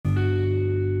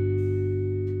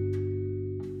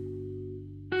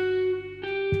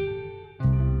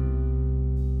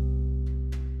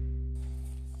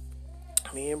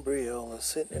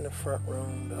sitting in the front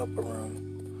room, the upper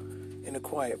room, in a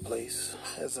quiet place,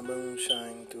 as the moon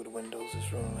shines through the windows.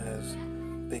 This room has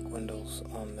big windows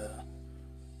on the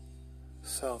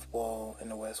south wall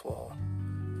and the west wall.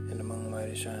 And the moonlight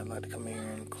is shining. I'd like to come here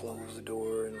and close the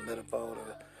door and let up all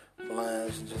the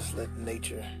blinds and just let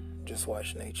nature, just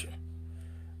watch nature.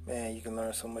 Man, you can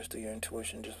learn so much through your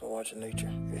intuition just by watching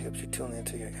nature. It helps you tune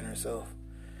into your inner self.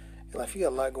 Like, you got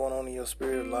a lot going on in your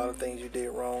spirit, a lot of things you did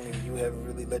wrong, and you haven't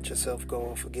really let yourself go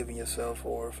or forgiven yourself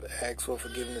or ask for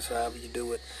forgiveness, however you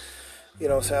do it. You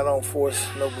know what I'm saying? I don't force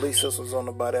no belief systems on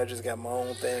nobody. I just got my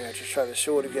own thing. I just try to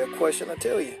show it. If you have a question, I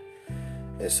tell you.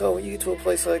 And so when you get to a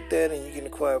place like that and you get in a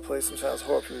quiet place, sometimes it's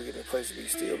hard for people to get in a place to be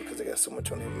still because they got so much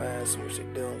on their mind, so much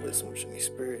they're dealing with, so much in their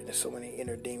spirit, and there's so many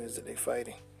inner demons that they're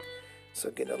fighting.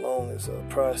 So getting along is a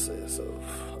process of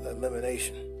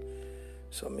elimination.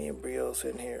 So me and Brio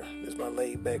sitting here. This is my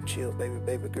laid back, chill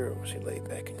baby girl. She laid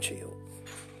back and chilled.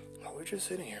 We're just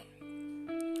sitting here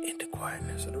in the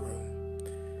quietness of the room.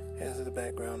 As the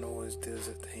background noise does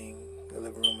a thing, the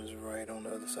living room is right on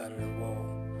the other side of the wall.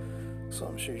 So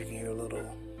I'm sure you can hear a little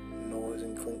noise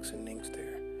and clinks and ninks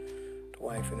there. The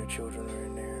wife and the children are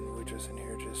in there, and we're just in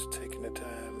here just taking the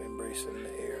time, embracing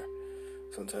the air.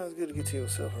 Sometimes it's good to get to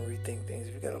yourself and rethink things.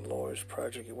 If you got a large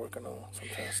project you're working on,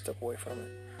 sometimes step away from it.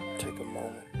 Take a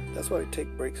moment. That's why they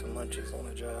take breaks and lunches on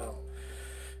a job.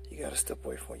 You got to step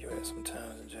away from where you're at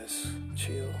sometimes and just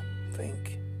chill,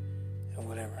 think, and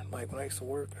whatever. Like when I used to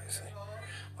work, when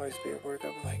I used to be at work,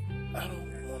 I'd be like, I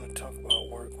don't want to talk about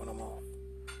work when I'm off.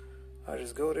 I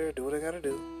just go there, do what I got to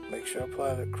do. Make sure I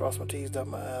apply it, cross my T's, dot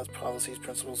my I's, policies,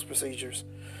 principles, procedures.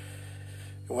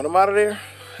 And when I'm out of there,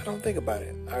 I don't think about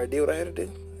it. I already did what I had to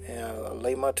do. And I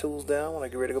lay my tools down. When I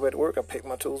get ready to go back to work, I pick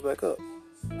my tools back up.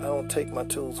 I don't take my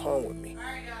tools home with me.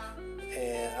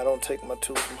 And I don't take my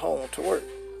tools from home to work.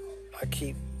 I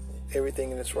keep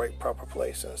everything in its right, proper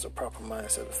place. And it's a proper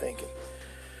mindset of thinking.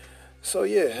 So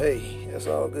yeah, hey, that's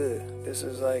all good. This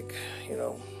is like,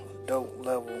 dope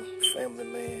level family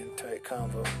man type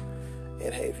convo.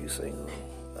 And hey, if you single,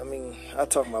 I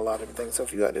talk about a lot of different things. So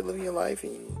if you out there living your life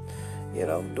and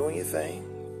doing your thing,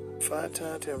 find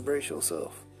time to embrace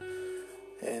yourself.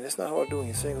 And it's not hard doing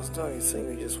your single. Sometimes you're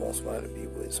single, you just want somebody to be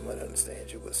with, somebody to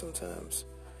understand you. But sometimes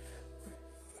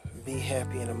be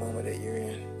happy in the moment that you're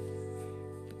in.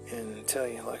 And tell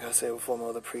you, like I said before, my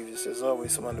other previous, there's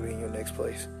always somebody to be in your next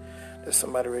place. There's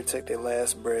somebody ready to take their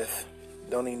last breath.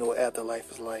 Don't even know what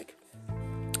afterlife is like.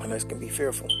 And that can be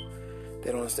fearful.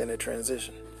 They don't understand that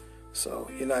transition. So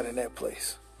you're not in that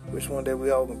place. Which one day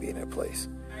we all gonna be in that place.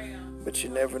 But you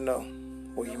never know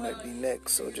where you might be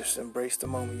next. So just embrace the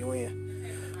moment you're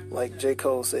in. Like J.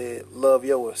 Cole said, love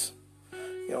yours.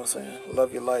 You know what I'm saying?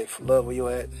 Love your life. Love where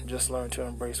you're at. Just learn to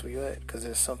embrace where you're at. Because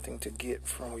there's something to get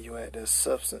from where you're at. There's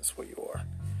substance where you are.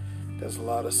 There's a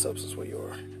lot of substance where you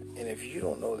are. And if you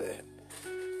don't know that,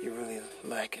 you're really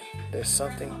lacking. There's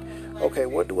something. Okay,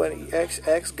 what do I need?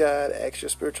 Ask God. Ask your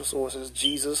spiritual sources.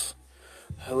 Jesus.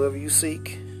 Whoever you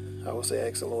seek. I would say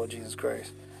ask the Lord Jesus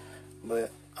Christ.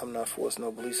 But I'm not forcing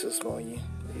no belief system on you.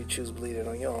 You choose to believe it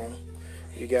on your own.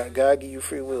 You got God give you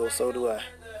free will, so do I.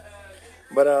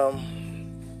 But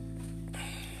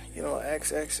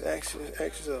ask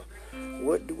yourself,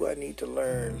 what do I need to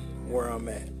learn where I'm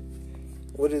at?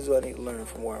 What do I need to learn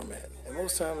from where I'm at? And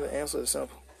most times the answer is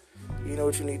simple. You know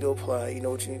what you need to apply. You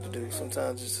know what you need to do.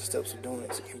 Sometimes just the steps of doing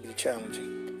it can be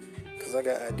challenging. Because I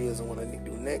got ideas on what I need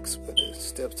to do next, but the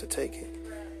steps to take it.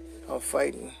 I'm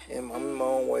fighting, and I'm in my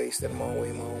own way, instead of my own way,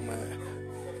 in my own mind.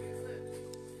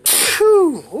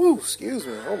 Whew, ooh, excuse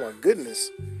me. Oh my goodness.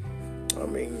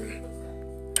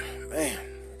 Man,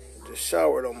 just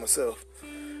showered on myself.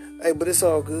 Hey, but it's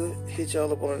all good. Hit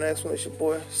y'all up on the next one. It's your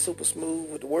boy, super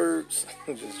smooth with the words.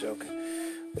 I'm just joking.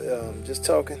 But, just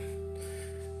talking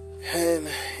and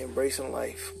embracing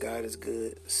life. God is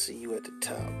good. See you at the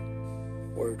top.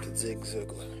 Word to Zig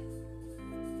Ziglar.